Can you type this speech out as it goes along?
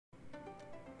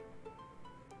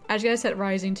I just gotta set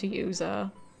Rising to use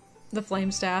the Flame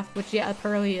Staff, which yeah,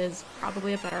 Pearly is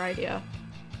probably a better idea.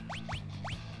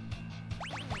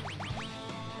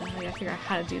 I gotta figure out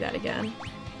how to do that again.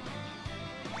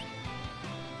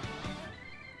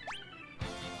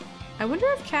 I wonder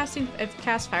if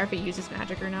cast Fire Feet uses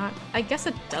magic or not. I guess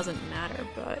it doesn't matter,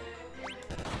 but...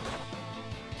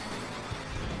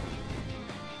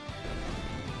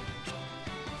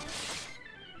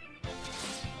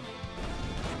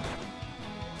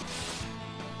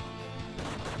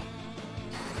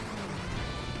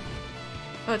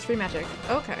 Oh, it's free magic.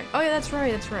 Okay. Oh yeah, that's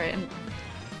right, that's right. And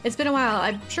it's been a while.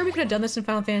 I'm sure we could have done this in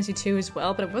Final Fantasy II as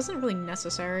well, but it wasn't really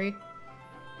necessary.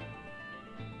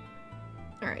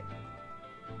 Alright.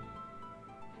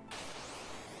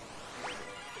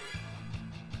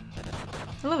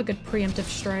 I love a good preemptive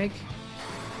strike.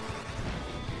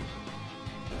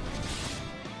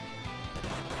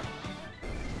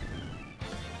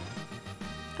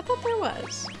 I thought there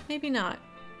was. Maybe not.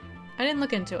 I didn't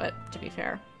look into it, to be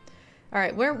fair.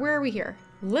 Alright, where are we here?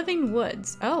 Living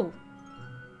Woods. Oh.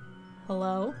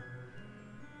 Hello?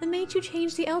 The mage who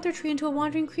changed the Elder Tree into a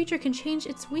wandering creature can change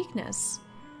its weakness.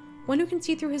 One who can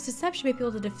see through his deception may be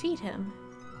able to defeat him.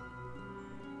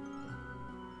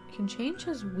 Can change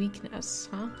his weakness,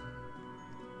 huh?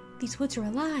 These woods are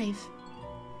alive.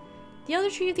 The Elder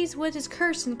Tree of these woods is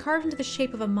cursed and carved into the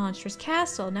shape of a monstrous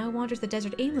castle. Now wanders the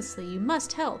desert aimlessly. You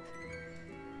must help.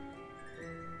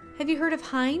 Have you heard of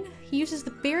Hein? He uses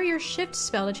the Barrier Shift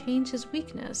spell to change his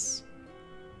weakness.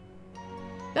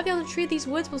 Without the Elder Tree, these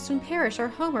woods will soon perish. Our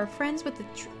home, our friends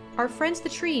the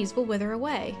trees will wither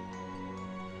away.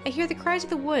 I hear the cries of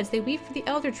the woods. They weep for the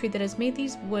Elder Tree that has made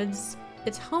these woods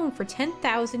its home for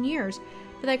 10,000 years.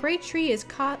 But that great tree is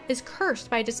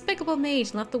cursed by a despicable mage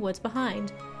and left the woods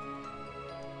behind.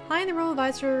 Hein, the royal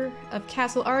advisor of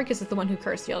Castle Argus, is the one who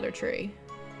cursed the Elder Tree.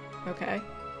 Okay.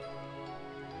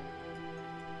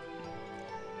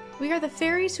 We are the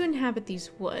fairies who inhabit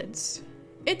these woods.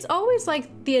 It's always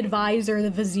like the advisor, the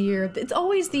vizier. It's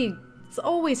always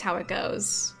how it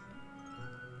goes.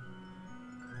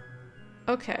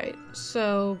 Okay,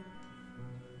 so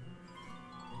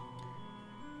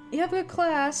you have a good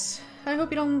class. I hope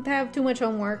you don't have too much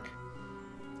homework.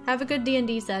 Have a good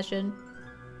D&D session.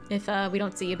 If we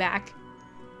don't see you back.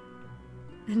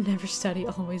 And never study,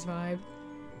 always vibe.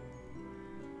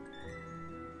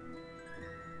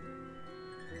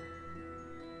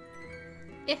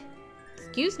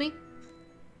 Excuse me.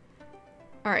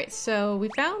 Alright, so we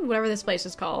found whatever this place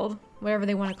is called. Whatever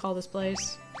they want to call this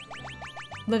place.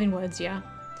 Living Woods, yeah.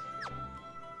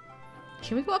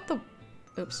 Can we go up the...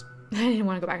 Oops. I didn't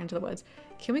want to go back into the woods.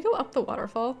 Can we go up the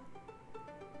waterfall?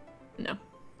 No.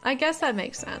 I guess that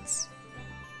makes sense.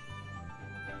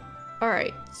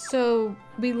 Alright, so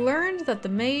we learned that the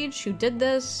mage who did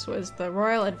this was the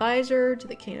royal advisor to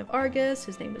the king of Argus.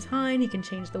 His name is Hein. He can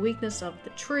change the weakness of the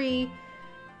tree.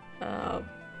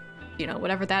 You know,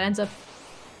 whatever that ends up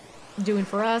doing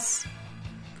for us.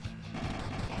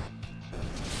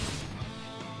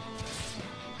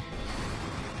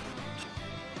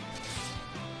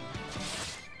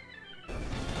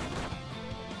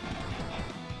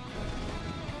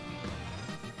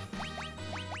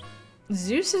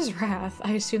 Zeus's Wrath.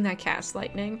 I assume that casts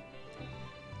lightning.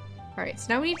 Alright,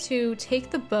 so now we need to take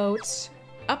the boat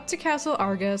up to Castle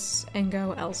Argus and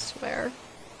go elsewhere.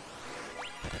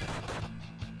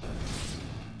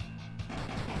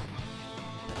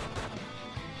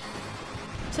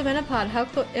 So Venipod, how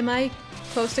am I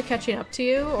close to catching up to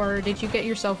you, or did you get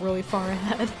yourself really far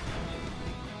ahead?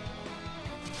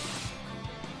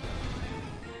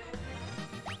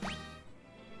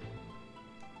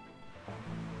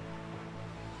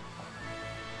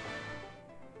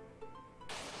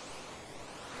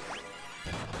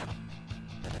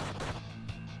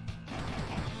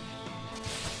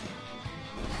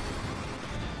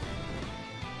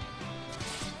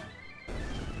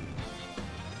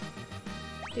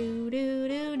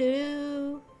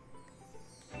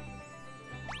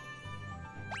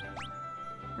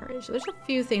 Alright, so there's a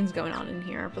few things going on in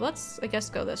here, but let's, I guess,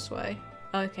 go this way.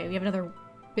 Okay, we have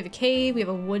a cave, we have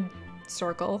a wood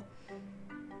circle.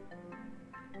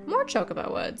 More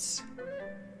Chocobo Woods.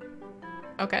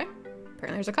 Okay,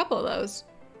 apparently there's a couple of those.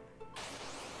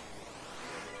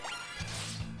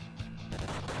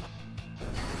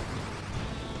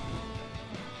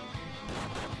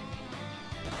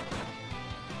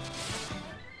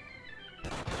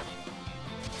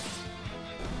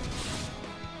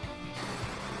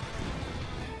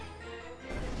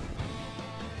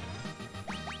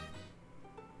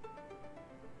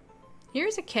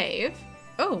 Here's a cave.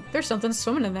 Oh, there's something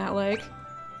swimming in that lake.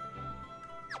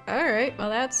 Alright, well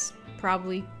that's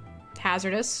probably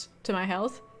hazardous to my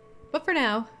health. But for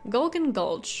now, Gulgan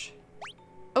Gulch.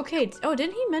 Okay, oh,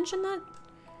 didn't he mention that?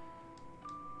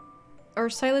 Or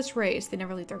Silas Race, they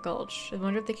never leave their gulch. I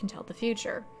wonder if they can tell the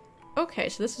future. Okay,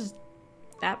 so this is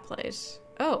that place.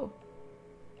 Oh.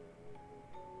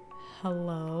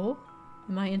 Hello?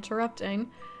 Am I interrupting?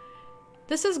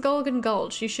 This is Gulgan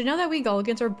Gulch. You should know that we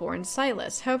Gulgans are born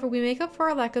sightless. However, we make up for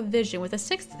our lack of vision with a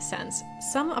sixth sense.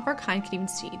 Some of our kind can even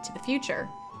see into the future.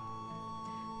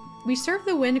 We serve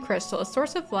the wind crystal, a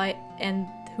source of light, and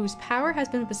whose power has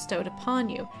been bestowed upon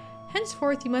you.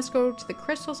 Henceforth, you must go to the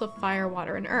crystals of fire,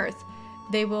 water, and earth.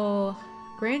 They will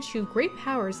grant you greater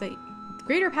powers than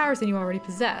you already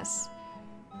possess.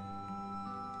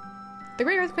 The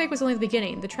Great Earthquake was only the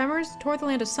beginning. The tremors tore the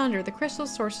land asunder. The crystal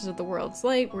sources of the world's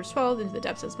light were swallowed into the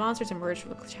depths as monsters emerged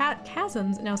from the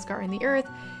chasms, now scarring the earth.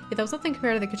 Yet that was nothing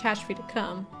compared to the catastrophe to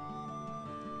come.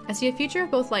 I see a future of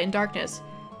both light and darkness,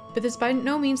 but this is by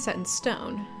no means set in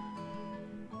stone.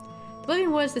 The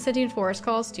living woods, the sentient forest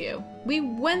calls to you. We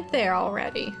went there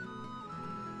already.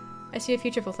 I see a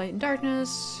future of both light and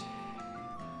darkness.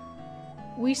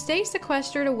 We stay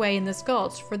sequestered away in this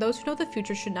gulch, for those who know the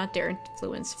future should not dare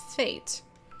influence fate.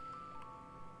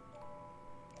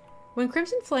 When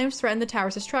crimson flames threaten the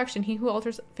tower's destruction, he who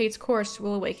alters fate's course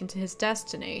will awaken to his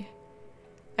destiny.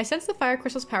 I sense the fire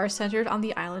crystal's power centered on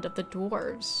the island of the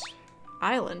dwarves.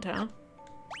 Island, huh?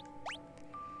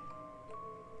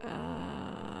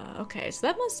 Okay, so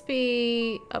that must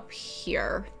be up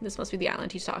here. This must be the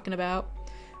island he's talking about.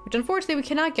 Which unfortunately we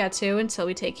cannot get to until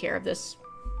we take care of this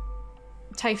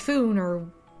typhoon or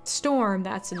storm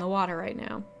that's in the water right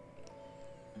now.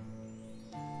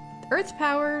 The Earth's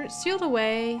power sealed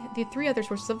away. The three other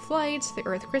sources of light, the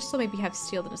Earth crystal, maybe have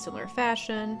sealed in a similar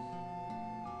fashion.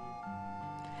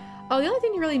 Oh, the only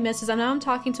thing you really miss is I'm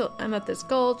at this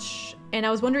gulch, and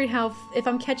I was wondering if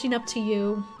I'm catching up to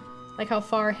you, like how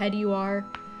far ahead you are,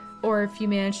 or if you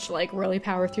managed to like really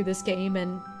power through this game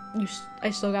and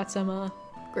I still got some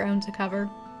ground to cover.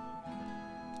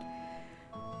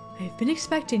 I've been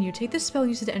expecting you. Take this spell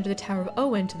and use it to enter the Tower of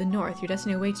Owen to the north. Your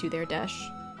destiny awaits you there, Desch.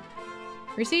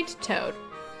 Received Toad.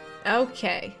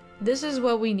 Okay, this is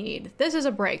what we need. This is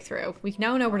a breakthrough. We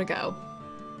now know where to go.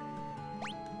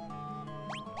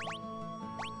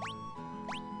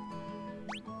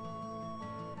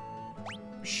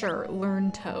 Sure,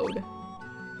 learn Toad.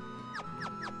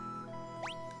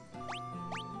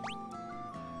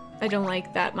 I don't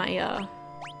like that my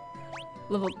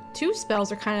level 2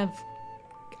 spells are kind of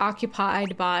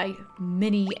occupied by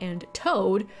Minnie and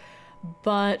Toad,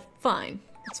 but fine.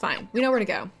 It's fine. We know where to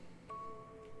go.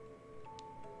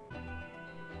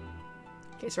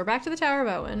 Okay, so we're back to the Tower of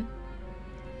Owen.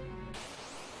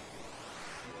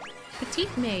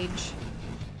 Petite Mage.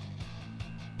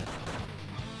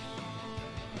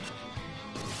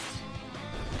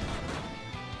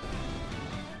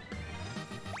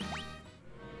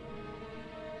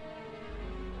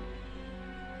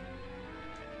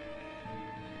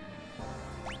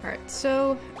 Alright,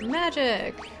 so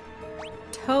magic.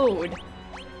 Toad.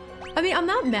 I mean, I'm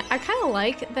not mad. I kind of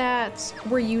like that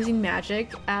we're using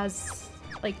magic as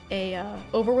like a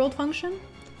overworld function.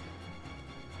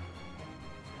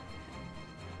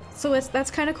 So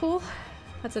that's kind of cool.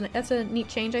 That's a neat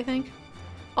change, I think.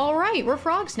 All right, we're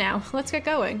frogs now. Let's get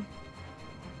going.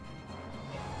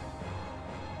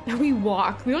 We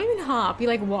walk. We don't even hop. We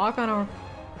like walk on our.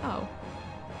 Oh,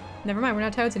 never mind. We're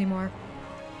not toads anymore.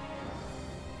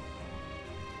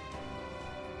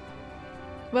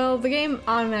 Well, the game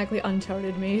automatically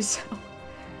untoaded me, so...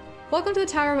 Welcome to the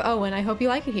Tower of Owen. I hope you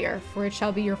like it here, for it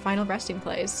shall be your final resting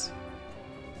place.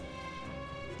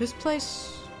 This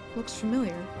place looks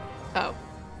familiar. Oh.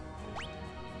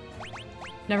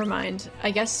 Never mind.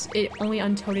 I guess it only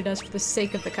untoaded us for the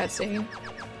sake of the cutscene.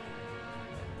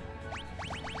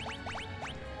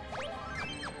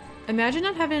 Imagine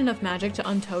not having enough magic to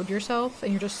untoad yourself,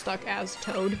 and you're just stuck as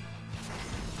Toad.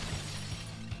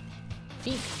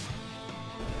 Eek.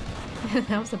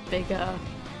 That was a big,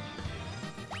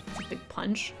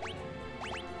 punch.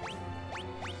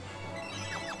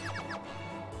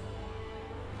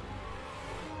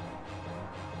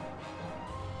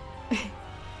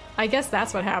 I guess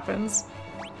that's what happens.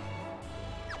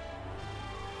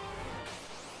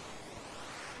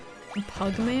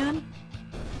 Pugman?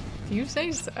 If you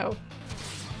say so.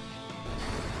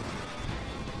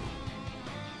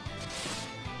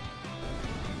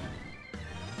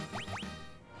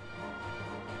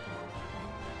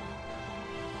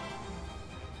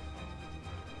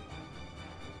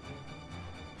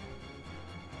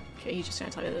 Okay, he's just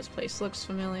gonna tell you this place looks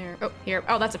familiar. Oh, here.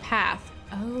 Oh, that's a path.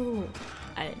 Oh,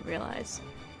 I didn't realize.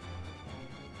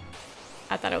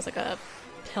 I thought it was like a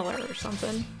pillar or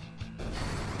something.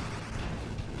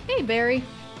 Hey, Barry.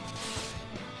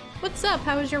 What's up?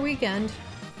 How was your weekend?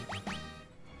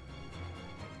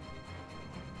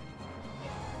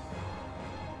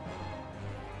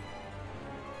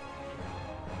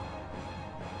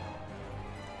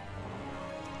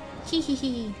 Hee hee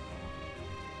hee.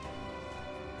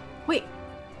 Wait,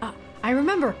 I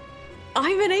remember.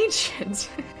 I'm an ancient.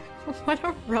 What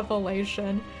a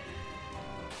revelation.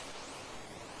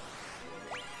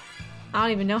 I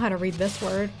don't even know how to read this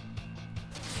word.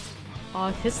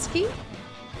 Auhisky?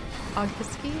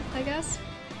 Auhisky, I guess?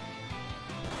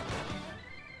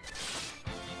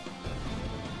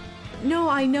 No,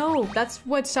 I know. That's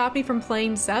what stopped me from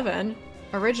playing 7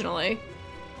 originally.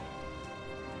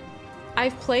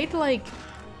 I've played like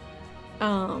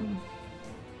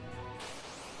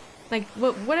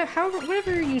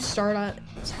whatever you start on,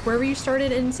 wherever you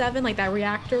started in 7, like that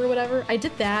reactor or whatever. I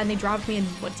did that and they dropped me in,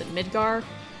 what's it, Midgar?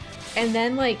 And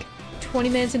then like 20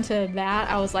 minutes into that,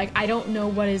 I was like, I don't know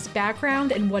what is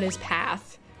background and what is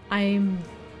path. I'm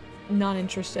not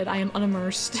interested. I am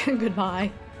unimmersed.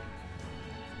 Goodbye.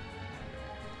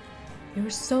 Your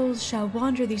souls shall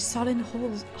wander these sodden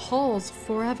halls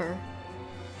forever.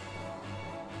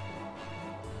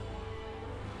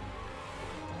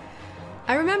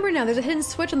 I remember now, there's a hidden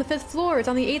switch on the 5th floor. It's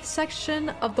on the 8th section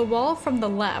of the wall from the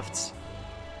left.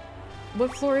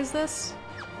 What floor is this?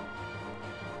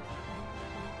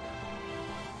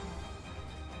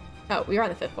 Oh, we are on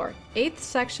the 5th floor. 8th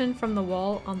section from the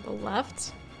wall on the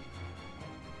left.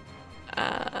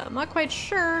 I'm not quite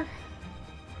sure.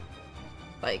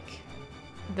 Like,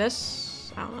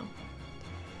 this? I don't know.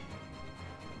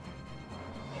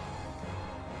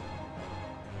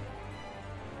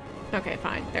 Okay,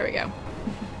 fine. There we go.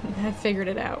 I figured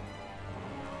it out.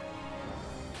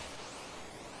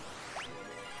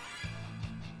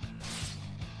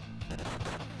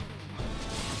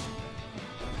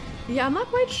 Yeah, I'm not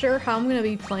quite sure how I'm gonna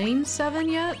be playing 7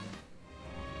 yet.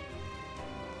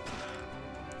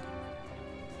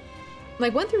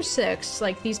 Like 1 through 6,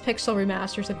 like these pixel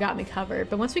remasters have got me covered,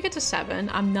 but once we get to 7,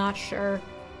 I'm not sure.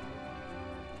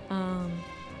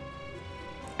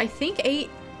 I think 8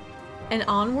 and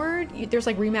onward, there's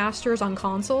like remasters on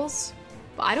consoles,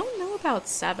 but I don't know about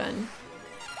 7.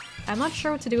 I'm not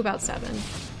sure what to do about 7.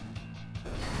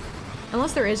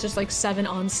 Unless there is just like 7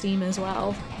 on Steam as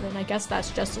well, then I guess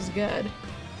that's just as good.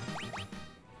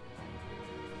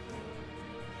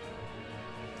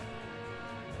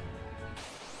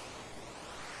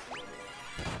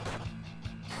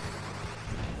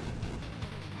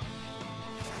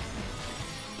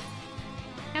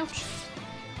 Ouch.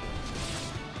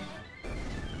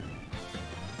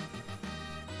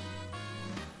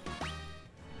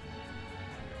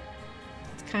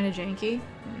 It's kind of janky.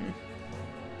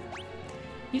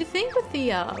 You'd think with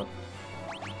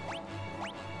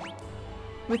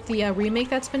the remake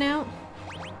that's been out,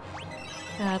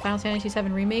 Final Fantasy VII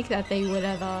Remake, that they would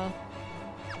have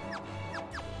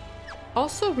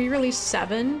also re-released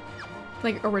 7,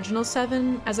 like original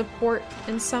 7, as a port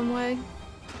in some way.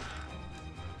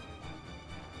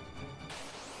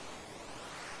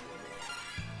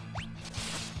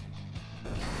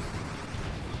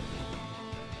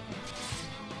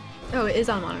 Oh, it is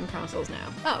on modern consoles now.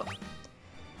 Oh.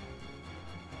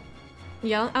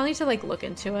 Yeah, I'll need to like look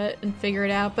into it and figure it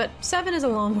out, but 7 is a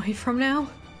long way from now.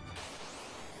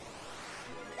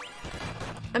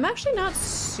 I'm actually not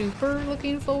super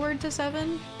looking forward to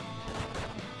 7.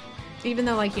 Even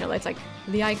though, like, you know, it's like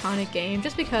the iconic game,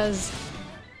 just because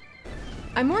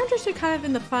I'm more interested kind of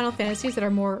in the Final Fantasies that are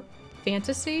more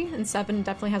fantasy, and 7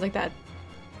 definitely has like that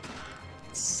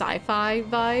sci-fi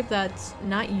vibe that's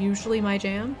not usually my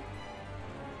jam.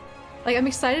 Like, I'm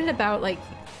excited about, like,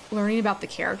 learning about the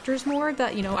characters more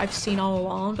that, you know, I've seen all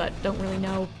along, but don't really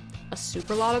know a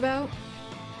super lot about.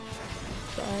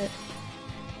 But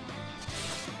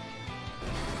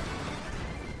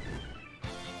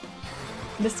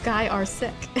this guy are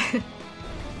sick.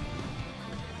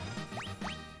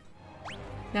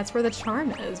 That's where the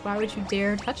charm is. Why would you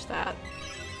dare touch that?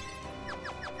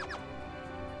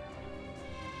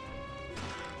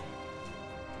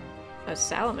 A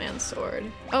Salaman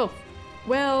sword. Oh,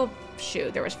 well,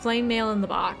 shoot, there was flame mail in the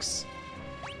box.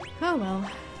 Oh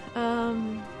well.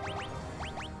 And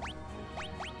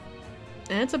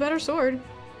it's a better sword.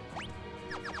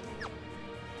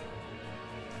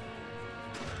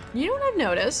 You know what I've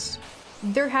noticed?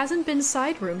 There hasn't been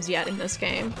side rooms yet in this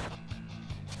game.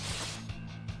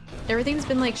 Everything's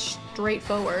been like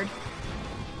straightforward.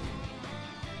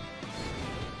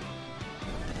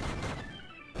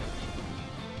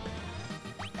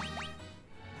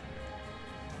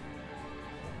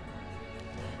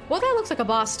 Well, that looks like a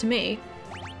boss to me.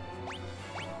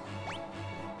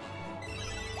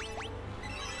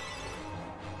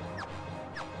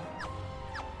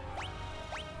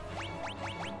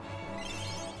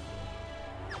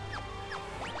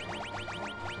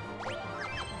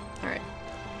 Alright.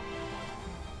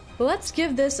 Let's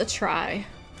give this a try.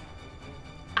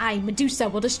 I, Medusa,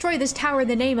 will destroy this tower in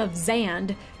the name of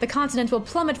Zand. The continent will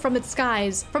plummet from its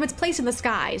place in the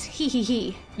skies. Hee hee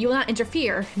hee. You will not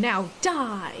interfere. Now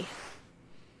die.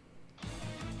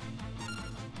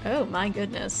 Oh my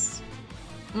goodness.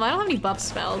 Well, I don't have any buff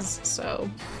spells, so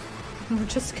we're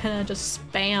just gonna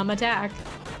spam attack.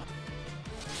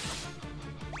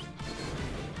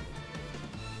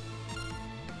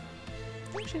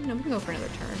 Actually, no, I'm gonna go for another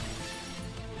turn.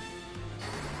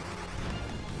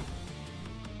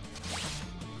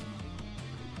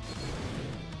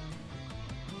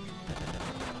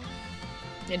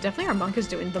 Yeah, definitely our monk is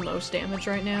doing the most damage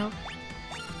right now.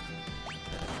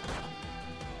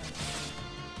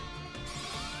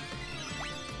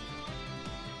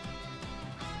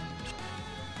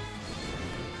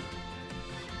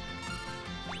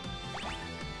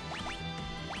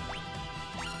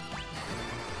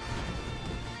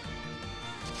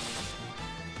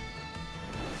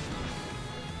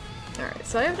 Alright,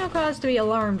 so I have no cause to be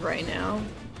alarmed right now.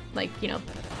 Like, you know,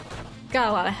 got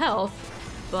a lot of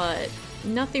health, but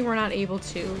nothing we're not able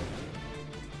to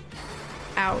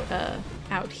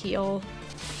out heal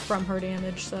from her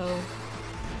damage, so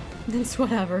it's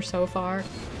whatever so far.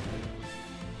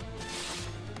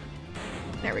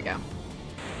 There we go.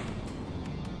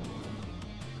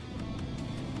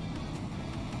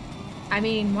 I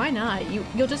mean, why not?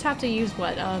 You'll just have to use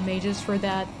what, mages for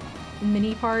that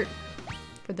mini part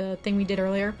for the thing we did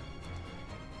earlier.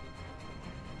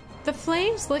 The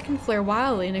flames lick and flare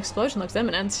wildly, and an explosion looks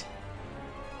imminent.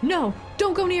 No,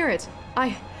 don't go near it.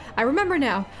 I remember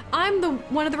now. I'm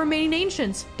one of the remaining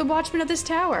ancients, the watchman of this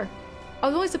tower. I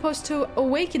was only supposed to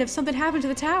awaken if something happened to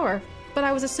the tower, but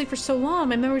I was asleep for so long,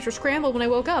 my memories were scrambled when I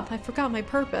woke up. I forgot my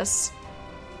purpose.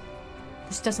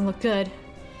 This doesn't look good.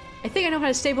 I think I know how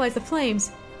to stabilize the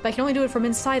flames, but I can only do it from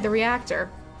inside the reactor.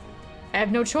 I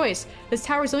have no choice. This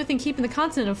tower is the only thing keeping the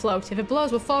continent afloat. If it blows,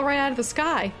 we'll fall right out of the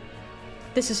sky.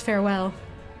 This is farewell.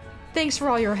 Thanks for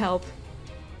all your help.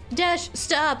 Desch,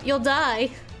 stop! You'll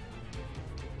die!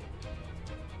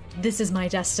 This is my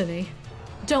destiny.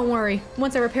 Don't worry.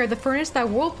 Once I repair the furnace, that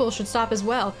whirlpool should stop as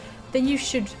well. Then you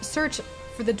should search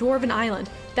for the Dwarven Island.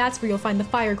 That's where you'll find the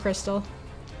fire crystal.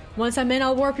 Once I'm in,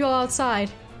 I'll warp you all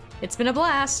outside. It's been a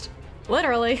blast.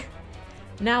 Literally.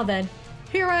 Now then,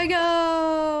 here I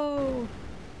go!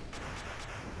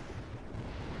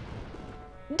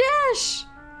 Desch!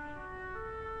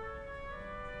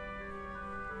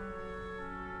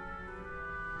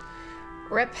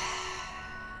 Rip.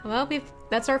 Well,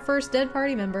 that's our first dead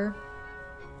party member.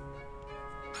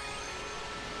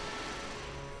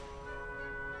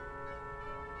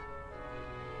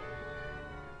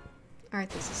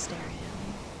 Arthas is staring at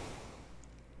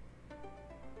me.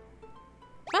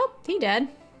 Oh, he dead.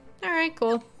 Alright,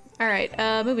 cool. Alright,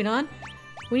 moving on.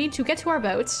 We need to get to our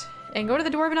boats and go to the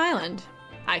Dwarven Island.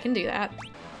 I can do that.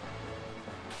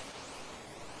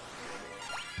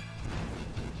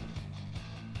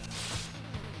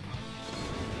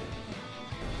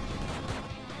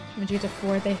 When you get to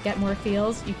 4, they get more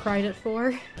feels. You cried at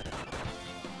 4.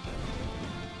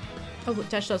 Oh,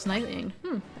 Desch does lightning.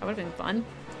 That would have been fun.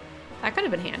 That could have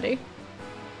been handy.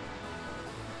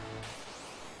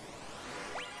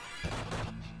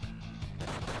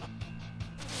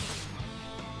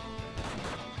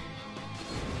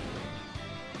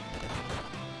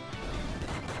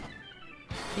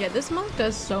 Yeah, this monk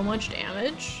does so much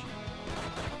damage.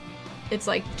 It's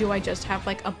like, do I just have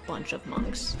like a bunch of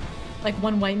monks? Like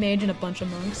one white mage and a bunch of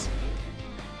monks.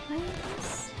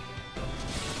 Nice.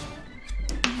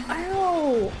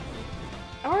 Ow!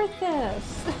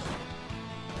 Arthas!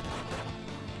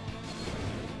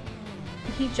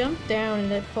 He jumped down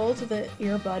and it pulled the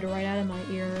earbud right out of my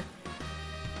ear.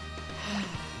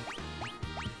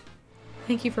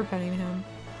 Thank you for petting him.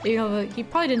 You know, he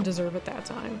probably didn't deserve it that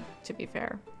time, to be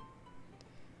fair.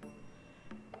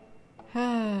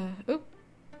 Oop.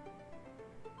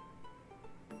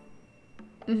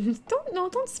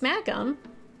 Don't smack him.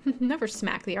 Never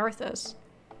smack the Arthas.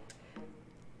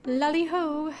 Lally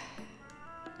ho.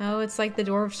 Oh, it's like the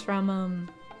dwarves from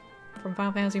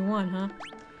Final Fantasy 1, huh?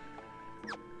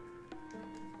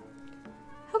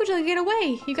 How could you get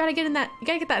away? You gotta get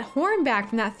that horn back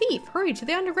from that thief. Hurry to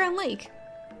the underground lake.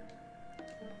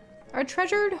 Our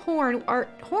treasured horns are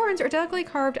delicately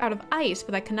carved out of ice,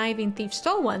 but that conniving thief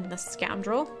stole one, the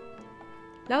scoundrel.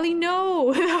 Lolly,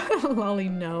 no! Lolly,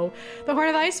 no. The Horn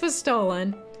of Ice was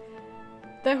stolen.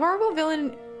 The horrible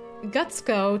villain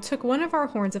Gutsko took one of our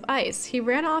horns of ice. He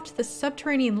ran off to the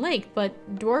subterranean lake,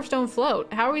 but dwarfs don't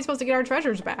float. How are we supposed to get our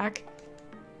treasures back?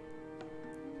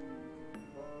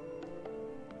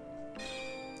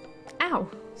 Ow!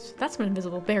 So that's what an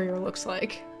invisible barrier looks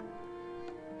like.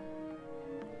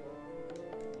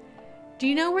 Do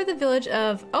you know where the village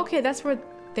of... Okay, that's where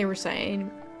they were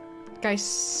saying.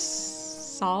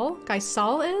 Gaisal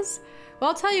is? Well,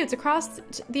 I'll tell you, it's across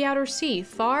the outer sea,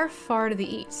 far, far to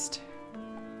the east.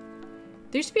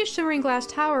 There used to be a shimmering glass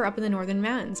tower up in the northern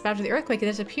mountains, but after the earthquake it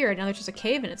disappeared, now there's just a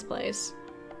cave in its place.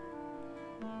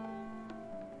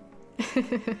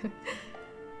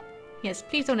 Yes,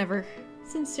 please don't ever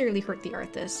sincerely hurt the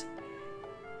Arthas.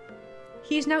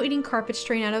 He is now eating carpet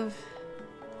strain out of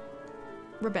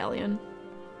rebellion.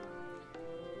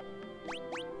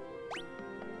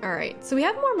 Alright, so we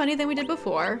have more money than we did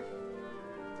before.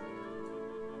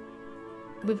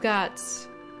 We've got...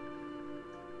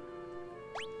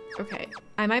 Okay,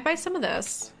 I might buy some of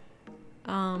this.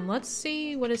 Let's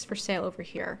see what is for sale over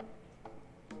here.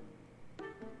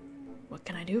 What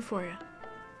can I do for you?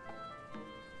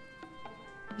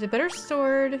 There's a better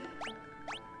sword.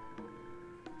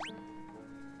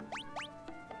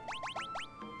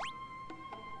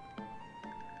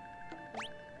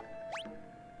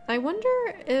 I wonder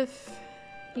if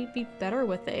he'd be better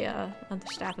with a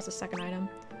staff as a second item.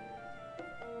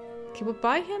 Okay, we'll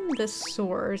buy him this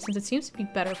sword since it seems to be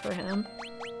better for him.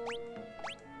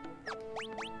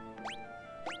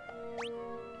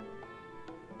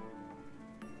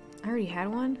 I already had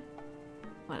one?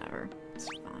 Whatever. It's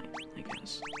fine, I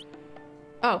guess.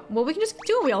 Oh, well we can just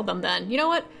dual wield them then. You know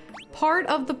what? Part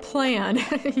of the plan.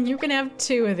 You can have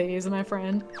 2 of these, my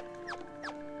friend.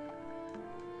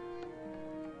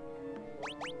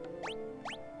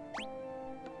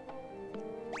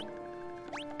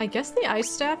 I guess the ice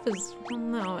staff is... Well,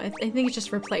 no, I think it's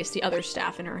just replaced the other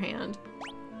staff in her hand.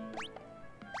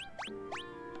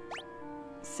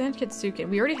 Sankitsuken.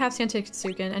 We already have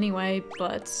Sankitsuken anyway,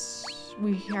 but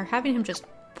we are having him just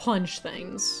punch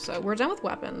things. So we're done with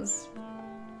weapons.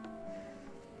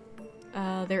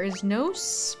 There is no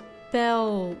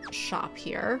spell shop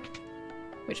here,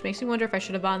 which makes me wonder if I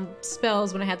should have bought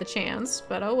spells when I had the chance,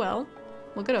 but oh well.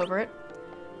 We'll get over it.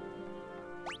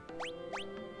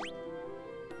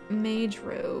 Mage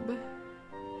robe.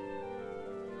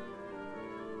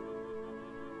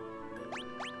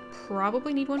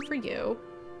 Probably need one for you.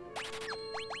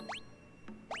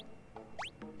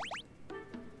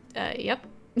 Yep.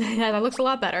 Yeah, that looks a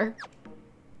lot better.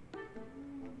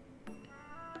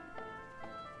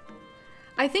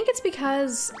 I think it's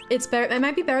because it's better. It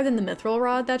might be better than the mithril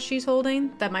rod that she's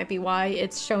holding. That might be why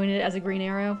it's showing it as a green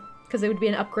arrow. Because it would be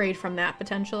an upgrade from that,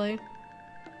 potentially.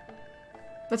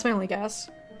 That's my only guess.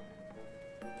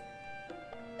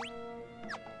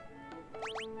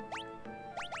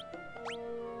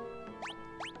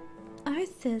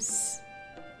 Arthas.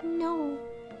 No.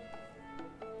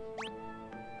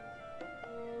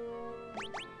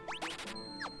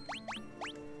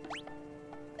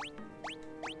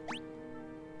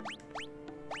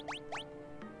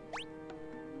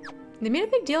 They made a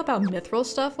big deal about mithril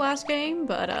stuff last game,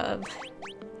 but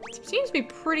it seems to be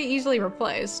pretty easily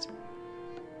replaced.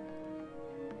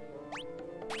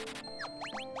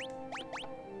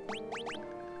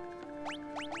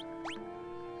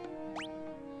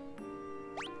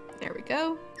 There we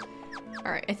go.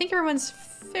 Alright, I think everyone's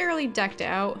fairly decked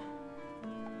out.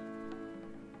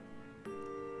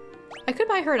 I could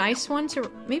buy her an ice one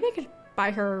to... Maybe I could buy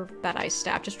her that ice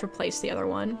staff, just replace the other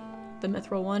one. The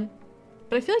mithril one.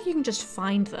 But I feel like you can just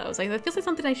find those. Like, that feels like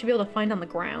something I should be able to find on the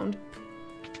ground.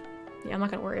 Yeah, I'm not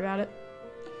gonna worry about it.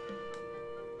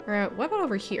 Alright, what about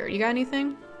over here? You got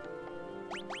anything?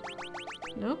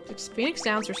 Nope. Phoenix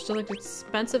Downs are still like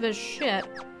expensive as shit.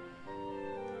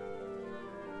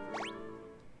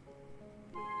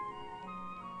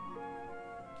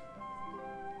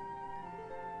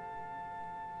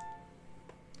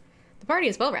 The party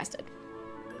is well rested.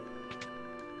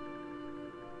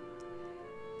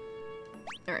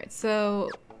 Alright, so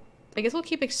I guess we'll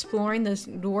keep exploring this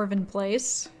dwarven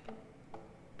place.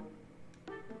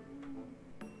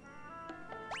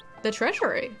 The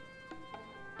treasury.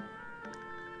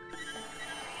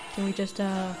 Can we just,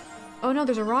 Oh no,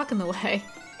 there's a rock in the way.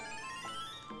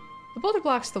 The boulder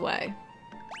blocks the way.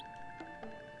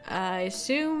 I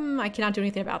assume I cannot do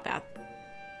anything about that.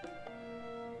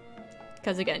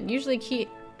 Because again, usually key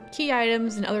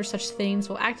items and other such things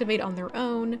will activate on their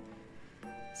own.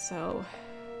 So...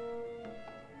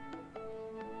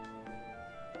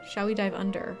 Shall we dive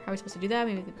under? How are we supposed to do that?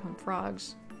 Maybe we become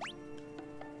frogs.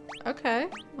 Okay.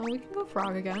 Well, we can go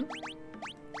frog again.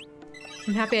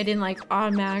 I'm happy I didn't, like,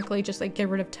 automatically just, like, get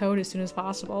rid of Toad as soon as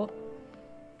possible.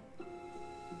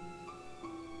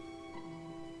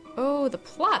 Oh, the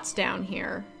plot's down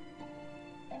here.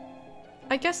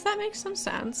 I guess that makes some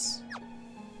sense.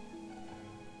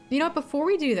 You know what, before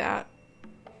we do that,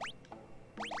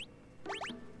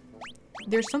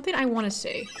 there's something I want to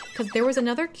see. Because there was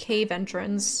another cave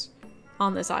entrance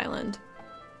on this island.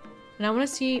 And I want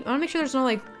to make sure there's no,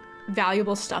 like,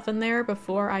 valuable stuff in there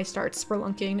before I start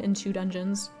spelunking into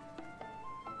dungeons.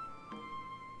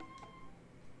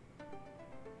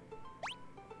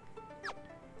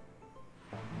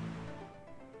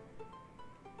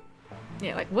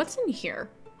 Yeah, like, what's in here?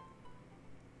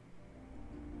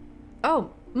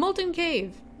 Oh, molten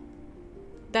cave!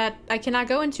 That I cannot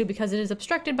go into because it is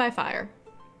obstructed by fire.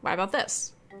 Why about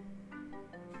this?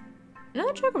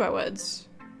 Another chocobo woods.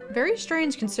 Very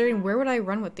strange considering where would I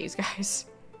run with these guys?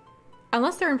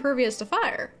 Unless they're impervious to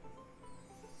fire.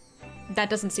 That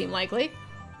doesn't seem likely.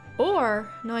 Or,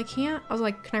 no I can't. I was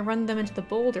like, can I run them into the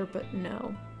boulder? But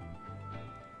no.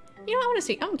 You know what, I want to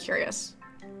see. I'm curious.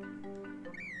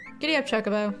 Giddy up,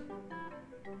 chocobo.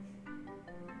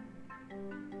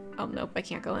 Oh, nope, I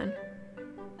can't go in.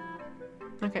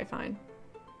 Okay, fine.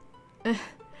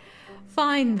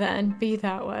 Fine then, be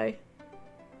that way.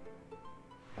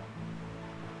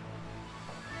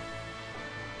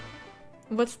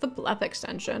 What's the blep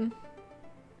extension?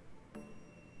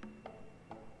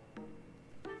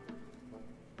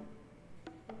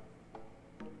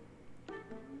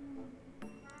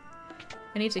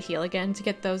 I need to heal again to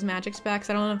get those magics back, because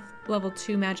I don't have level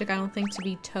 2 magic, I don't think, to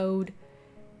be Toad.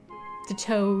 To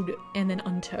Toad and then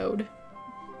Untoad.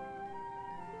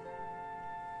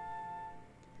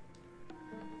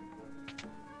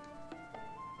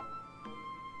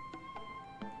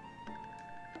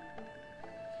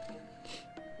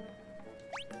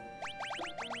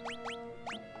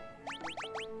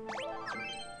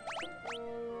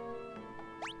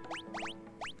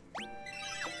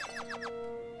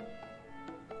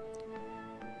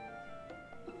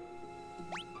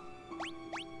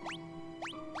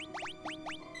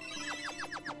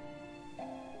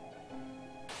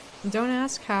 Don't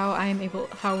ask how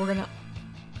we're gonna...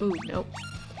 Ooh, nope.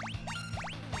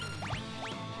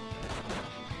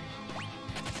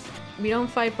 We don't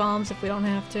fight bombs if we don't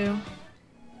have to.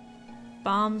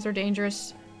 Bombs are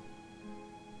dangerous.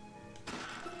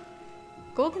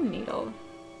 Golden needle.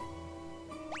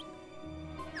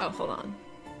 Oh, hold on.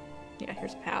 Yeah,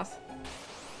 here's a path.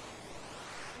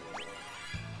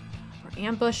 We're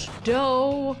ambushed.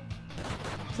 No!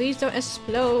 Please don't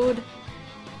explode.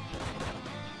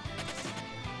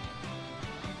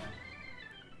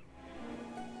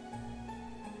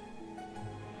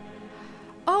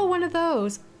 Oh, one of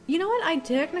those. You know what? I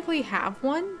technically have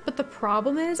one, but the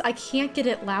problem is I can't get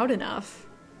it loud enough.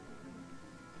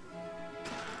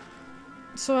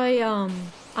 So I,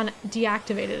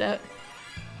 deactivated it.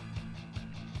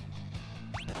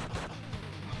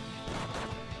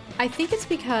 I think it's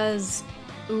because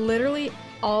literally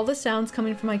all the sounds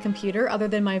coming from my computer, other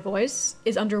than my voice,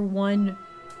 is under one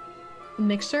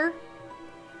mixer.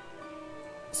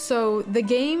 So the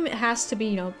game has to be,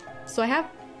 you know, so I have,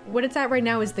 what it's at right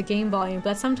now is the game volume, but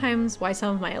that's sometimes why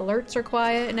some of my alerts are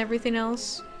quiet and everything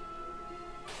else.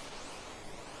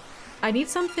 I need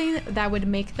something that would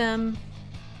make them,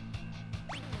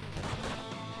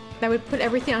 that would put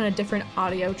everything on a different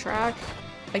audio track.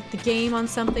 Like the game on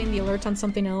something, the alerts on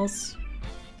something else.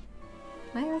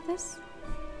 Can I hear this?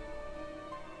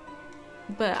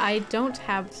 But I don't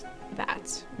have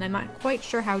that, and I'm not quite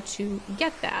sure how to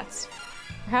get that.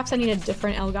 Perhaps I need a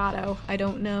different Elgato, I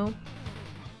don't know.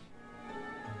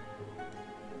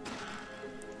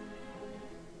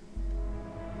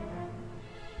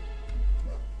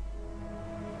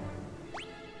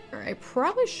 I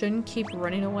probably shouldn't keep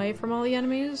running away from all the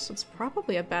enemies. It's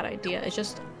probably a bad idea. It's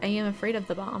just, I am afraid of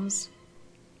the bombs.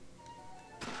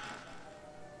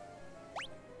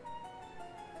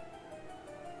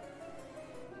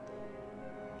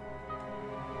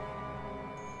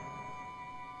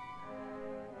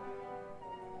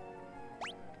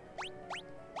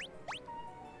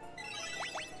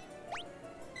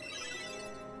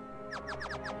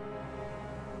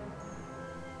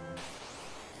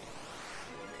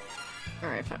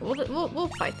 Alright, fine. We'll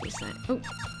fight these things. Oh.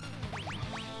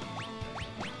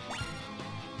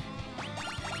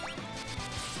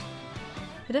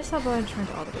 The desktop volume turned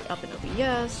all the way up in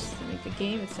OBS to make the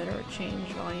game, etc. Change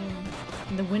volume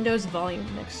in the Windows volume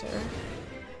mixer.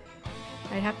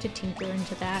 I'd have to tinker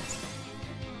into that.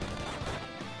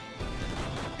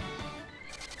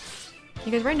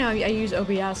 Because right now I use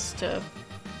OBS to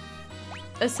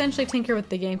essentially tinker with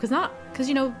the game. Because,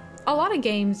 you know, a lot of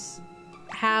games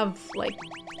have, like,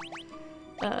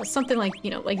 something like,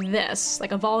 you know, like this.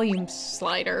 Like a volume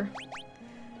slider.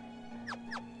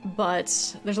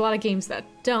 But there's a lot of games that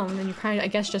don't, and you kind of, I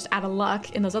guess, just out of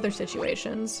luck in those other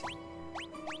situations.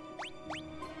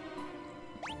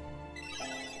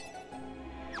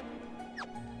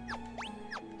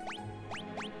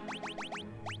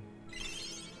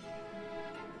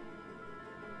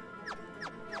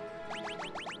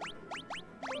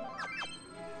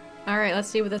 Alright, let's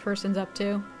see what this person's up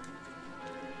to.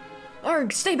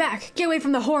 Arg, stay back! Get away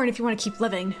from the horn if you want to keep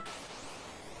living!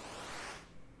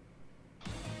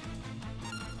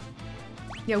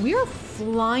 Yeah, we are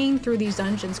flying through these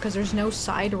dungeons because there's no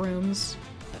side rooms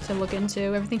to look into.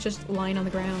 Everything's just lying on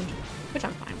the ground, which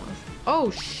I'm fine with.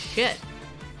 Oh, shit!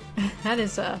 That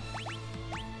is, that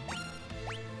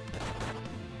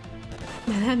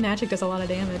magic does a lot of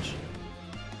damage.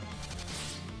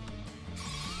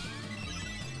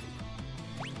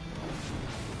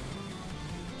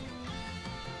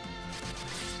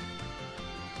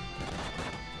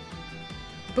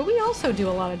 But we also do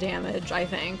a lot of damage, I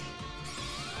think.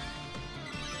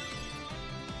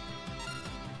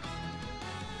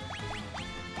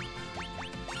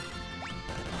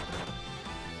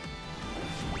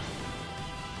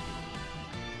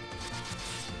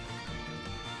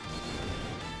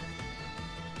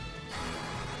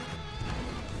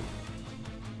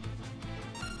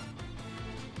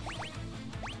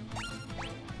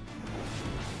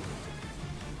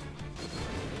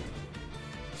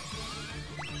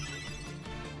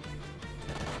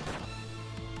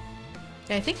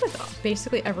 I think with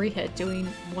basically every hit doing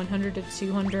 100 to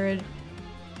 200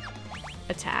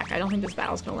 attack, I don't think this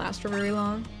battle's gonna last for very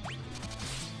long.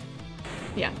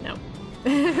 Yeah, no.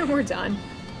 We're done.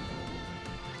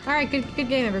 Alright, good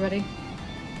game, everybody.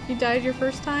 You died your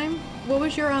first time? What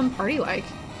was your party like?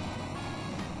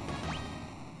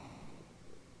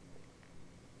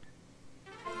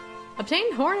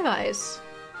 Obtain Horn of Ice.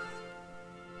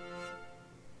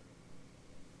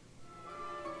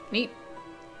 Neat.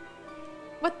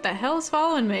 What the hell is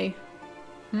following me?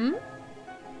 Hmm?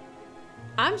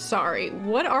 I'm sorry,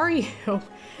 what are you?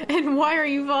 And why are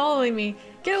you following me?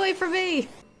 Get away from me!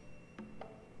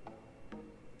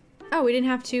 Oh, we didn't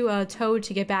have to toad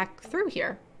to get back through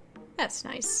here. That's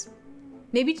nice.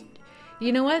 Maybe,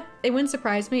 you know what? It wouldn't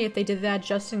surprise me if they did that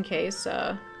just in case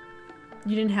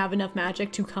you didn't have enough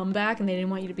magic to come back and they didn't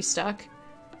want you to be stuck.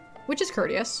 Which is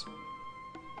courteous.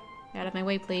 Out of my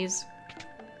way, please.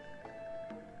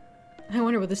 I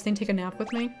wonder, will this thing take a nap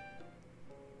with me?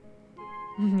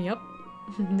 Yep.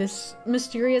 This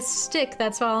mysterious stick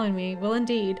that's following me will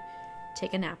indeed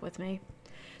take a nap with me.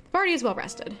 The party is well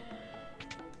rested.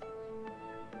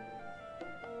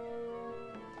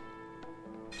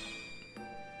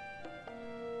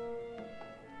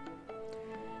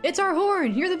 It's our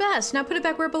horn! You're the best! Now put it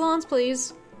back where it belongs,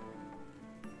 please.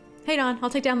 Hey Don, I'll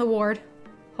take down the ward.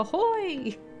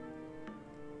 Ahoy!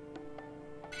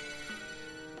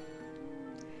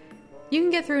 You can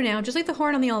get through now. Just leave the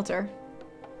horn on the altar.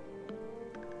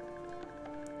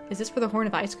 Is this where the Horn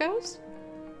of Ice goes?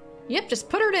 Yep, just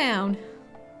put her down.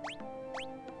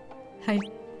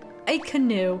 A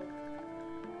canoe.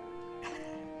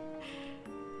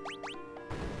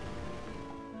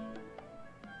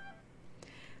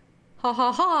 Ha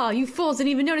ha ha! You fools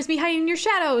didn't even notice me hiding in your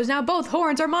shadows! Now both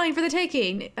horns are mine for the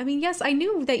taking! I mean, yes, I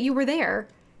knew that you were there.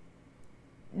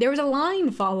 There was a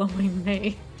line following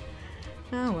me.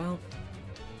 Oh well.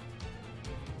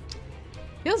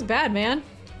 Feels bad, man.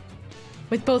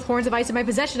 With both horns of ice in my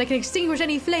possession, I can extinguish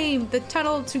any flame. The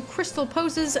tunnel to crystal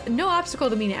poses no obstacle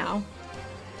to me now.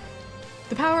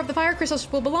 The power of the fire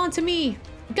crystals will belong to me.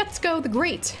 Gutsko the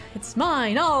Great. It's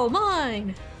mine, all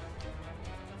mine.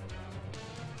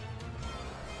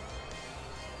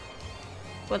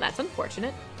 Well, that's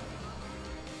unfortunate.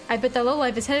 I bet that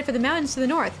lowlife is headed for the mountains to the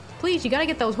north. Please, you gotta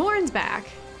get those horns back.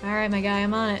 Alright, my guy,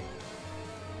 I'm on it.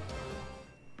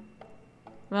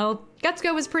 Well,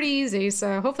 Gutsko was pretty easy,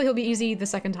 so hopefully he'll be easy the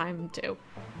second time, too.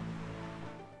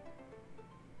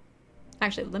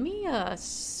 Actually, let me,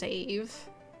 save.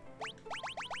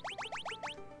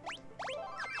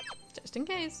 Just in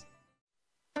case.